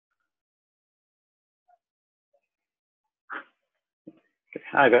Okay,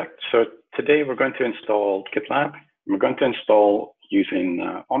 hi there. So today we're going to install GitLab. We're going to install using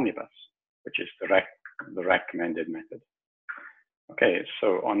Omnibus, which is the recommended method. Okay,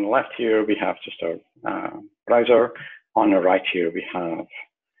 so on the left here we have just our browser. On the right here we have,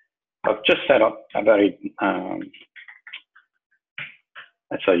 I've just set up a very,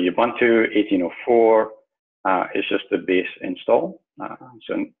 it's a Ubuntu 1804. It's just the base install,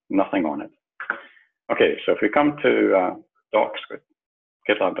 so nothing on it. Okay, so if we come to docs with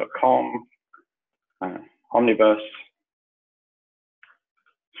GitLab.com, Omnibus.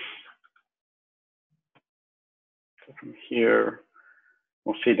 So from here,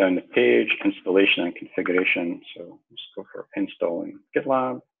 we'll see down the page, installation and configuration. So let's go for installing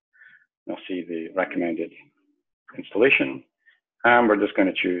GitLab. You'll see the recommended installation. And we're just going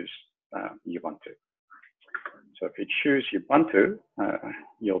to choose Ubuntu. So if you choose Ubuntu,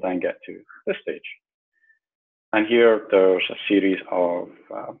 you'll then get to this stage. And here there's a series of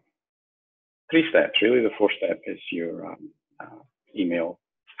 3 steps. Really, the 4th step is your email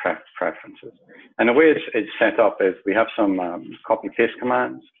preferences. And the way it's set up is we have some copy-paste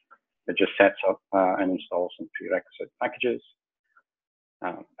commands. It just sets up and installs some prerequisite packages.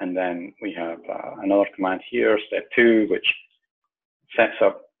 And then we have another command here, step 2, which sets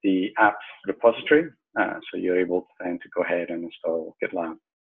up the apps repository. So you're able then to go ahead and install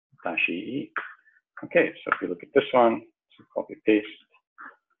GitLab-EE. Okay, so if you look at this one, so copy-paste.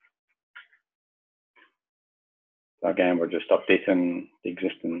 So again, we're just updating the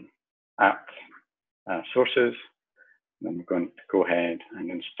existing app sources. And then we're going to go ahead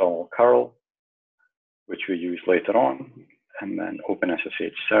and install curl, which we use later on. And then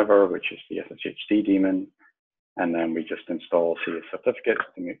OpenSSH server, which is the SSHD daemon. And then we just install CS certificates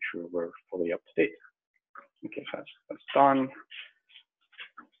to make sure we're fully up to date. Okay, so that's done.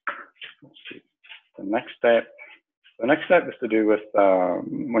 Let's see the next step. The next step is to do with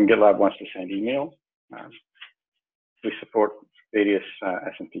when GitLab wants to send email. We support various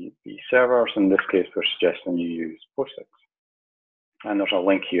SMTP servers. In this case, we're suggesting you use POSIX. And there's a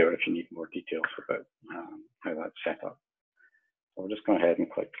link here if you need more details about how that's set up. So we'll just go ahead and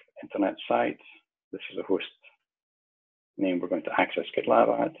click Internet Site. This is the host name we're going to access GitLab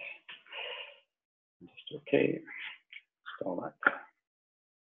at. Just OK, install that.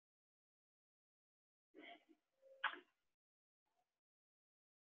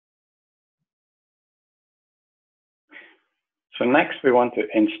 So next we want to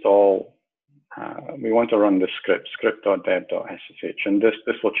install, we want to run the script, script.dev.ssh, and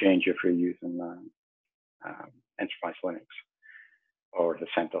this will change if you're using Enterprise Linux or the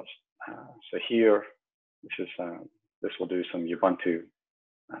CentOS. So here, this will do some Ubuntu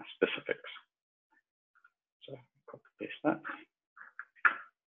specifics. So copy paste that.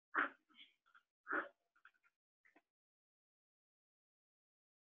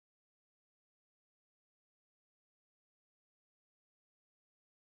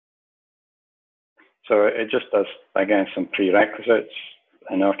 So it just does, again, some prerequisites.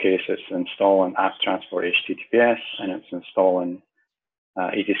 In our case, it's installing app transport HTTPS, and it's installing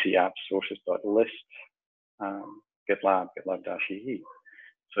etc app sources.list, GitLab, GitLab-EE.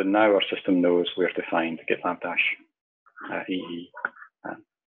 So now our system knows where to find the GitLab-EE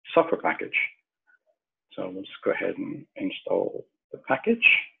software package. So we'll just go ahead and install the package.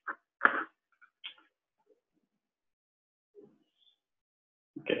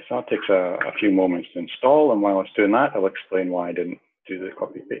 Okay, so that takes a few moments to install, and while it's doing that, I'll explain why I didn't do the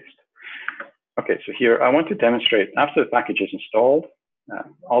copy-paste. Okay, so here I want to demonstrate, after the package is installed,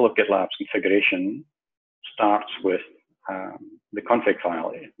 all of GitLab's configuration starts with the config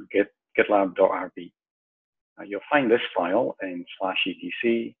file, gitlab.rb. You'll find this file in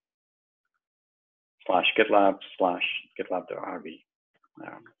 /etc/gitlab/gitlab.rb.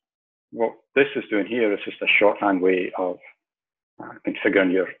 What this is doing here is just a shorthand way of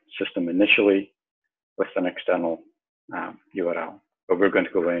configuring your system initially with an external URL. But we're going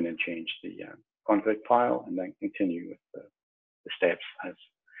to go in and change the config file and then continue with the steps as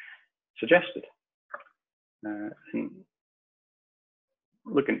suggested. And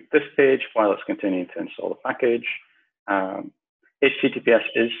looking at this page, while it's continuing to install the package, HTTPS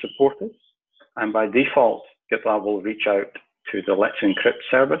is supported. And by default, GitLab will reach out to the Let's Encrypt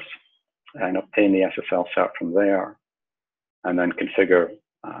service and obtain the SSL cert from there, and then configure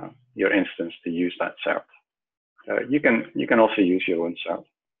your instance to use that cert. You can also use your own cert,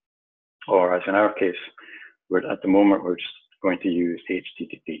 or as in our case, at the moment we're just going to use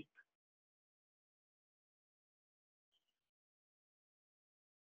HTTP.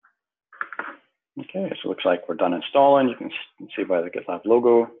 Okay, so it looks like we're done installing. You can see by the GitLab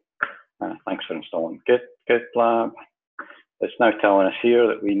logo. Thanks for installing GitLab. it's now telling us here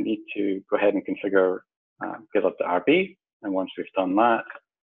that we need to go ahead and configure GitLab.rb. And once we've done that,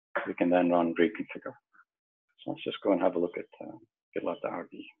 we can then run reconfigure. So let's just go and have a look at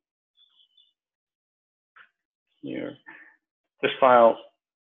GitLab.rb. Here, this file,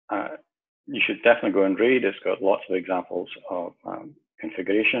 you should definitely go and read. It's got lots of examples of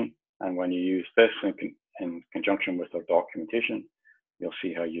configuration. And when you use this in conjunction with our documentation, you'll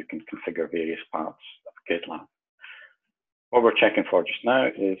see how you can configure various parts of GitLab. What we're checking for just now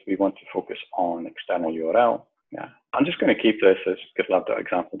is we want to focus on external URL. Yeah, I'm just going to keep this as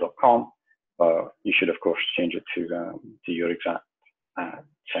gitlab.example.com, but you should, of course, change it to your exact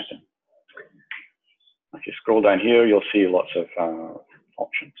setting. If you scroll down here, you'll see lots of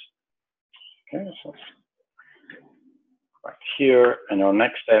options. Okay, so back here, and our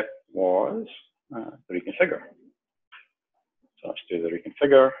next step was the reconfigure. So let's do the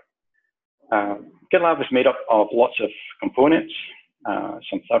reconfigure. GitLab is made up of lots of components,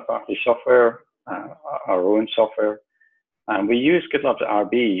 some third-party software, our own software, and we use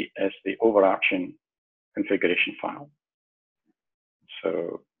GitLab.rb as the overarching configuration file.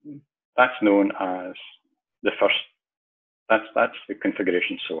 So that's known as the first, that's the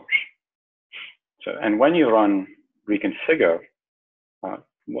configuration source. So, and when you run reconfigure,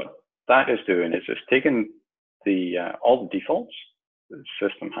 what that is doing is it's taking all the defaults the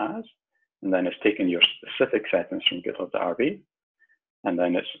system has, and then it's taking your specific settings from GitLab.rb, and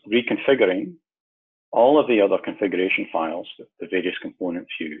then it's reconfiguring all of the other configuration files that the various components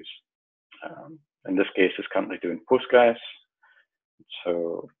use. In this case, it's currently doing Postgres.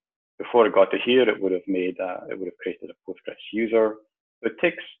 So before it got to here, it would have created a Postgres user. It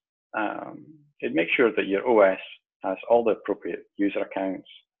takes, it makes sure that your OS has all the appropriate user accounts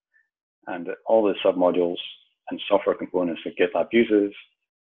and that all the submodules and software components that GitLab uses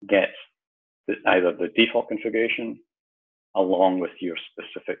get either the default configuration along with your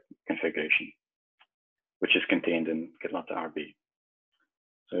specific configuration, which is contained in GitLab.rb.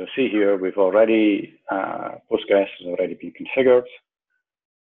 So you'll see here, we've already, Postgres has already been configured.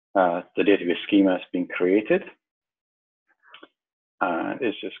 The database schema has been created. And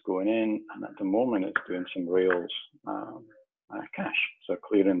it's just going in, and at the moment it's doing some Rails cache, so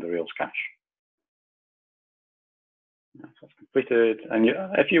clearing the Rails cache. So it's completed, and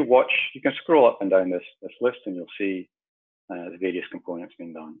if you watch, you can scroll up and down this list, and you'll see the various components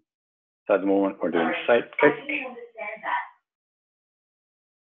being done. So at the moment we're doing Sidekick.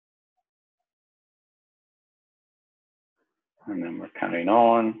 And then we're carrying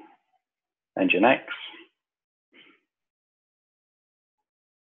on, Nginx.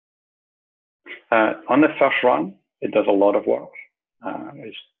 On the first run, it does a lot of work.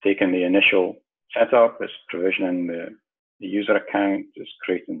 It's taking the initial setup, it's provisioning the user account, it's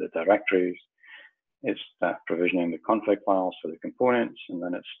creating the directories, it's provisioning the config files for the components, and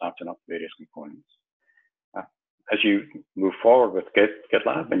then it's starting up various components. As you move forward with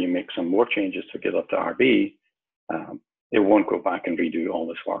GitLab and you make some more changes to GitLab.rb, it won't go back and redo all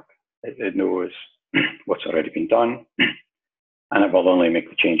this work. It knows what's already been done, and it will only make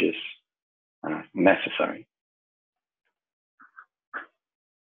the changes necessary.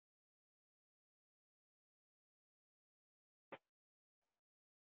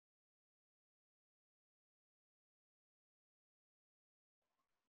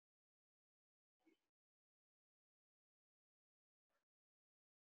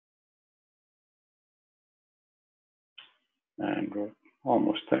 And we're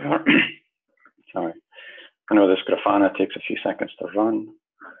almost there. Sorry. I know this Grafana takes a few seconds to run.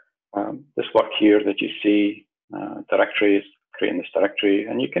 This work here that you see, directories, creating this directory,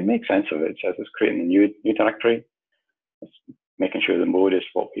 and you can make sense of it. It says it's creating a new directory. It's making sure the mode is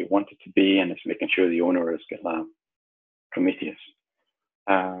what we want it to be, and it's making sure the owner is GitLab Prometheus.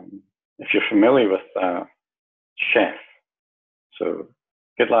 If you're familiar with Chef, so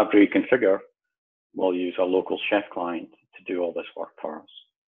GitLab Reconfigure will use a local Chef client to do all this work for us.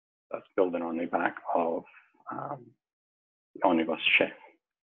 That's building on the back of the Omnibus Chef.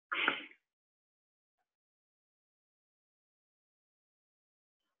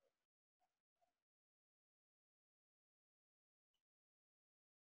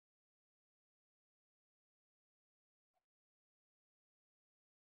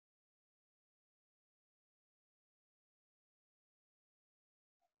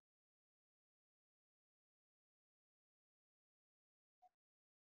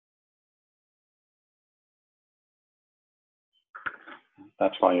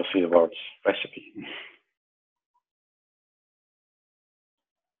 That's why you'll see the words recipe.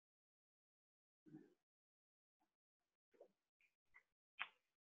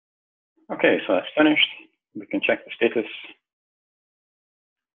 Okay, so that's finished. We can check the status.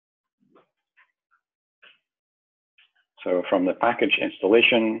 So from the package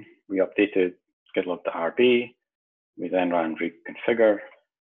installation, we updated GitLab.rb. We then ran reconfigure,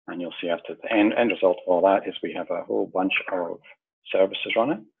 and you'll see after the end result of all that is we have a whole bunch of services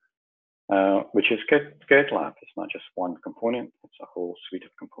running, which is GitLab. It's not just one component, it's a whole suite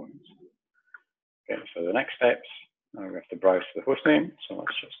of components. Okay, so the next steps, we have to browse the hostname. So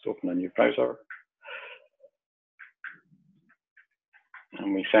let's just open a new browser.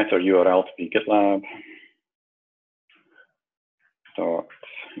 And we set our URL to be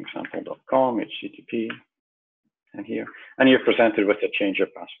gitlab.example.com, HTTP, and here. And you're presented with a change your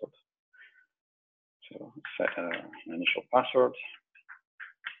password. So set an initial password.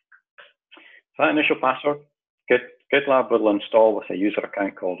 So that initial password, GitLab will install with a user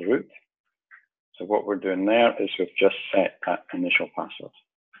account called root. So what we're doing there is we've just set that initial password.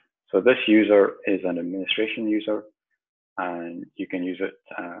 So this user is an administration user, and you can use it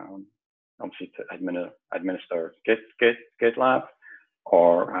obviously to administer GitLab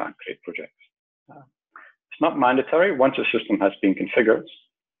or create projects. It's not mandatory. Once a system has been configured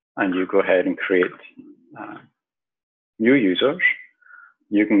and you go ahead and create new users,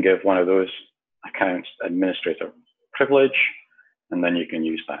 you can give one of those accounts administrator privilege, and then you can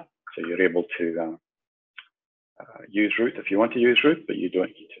use that. So you're able to use root if you want to use root, but you don't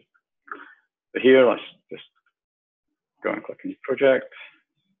need to. So here, let's just go and click New Project,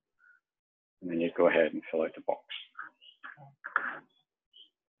 and then you go ahead and fill out the box.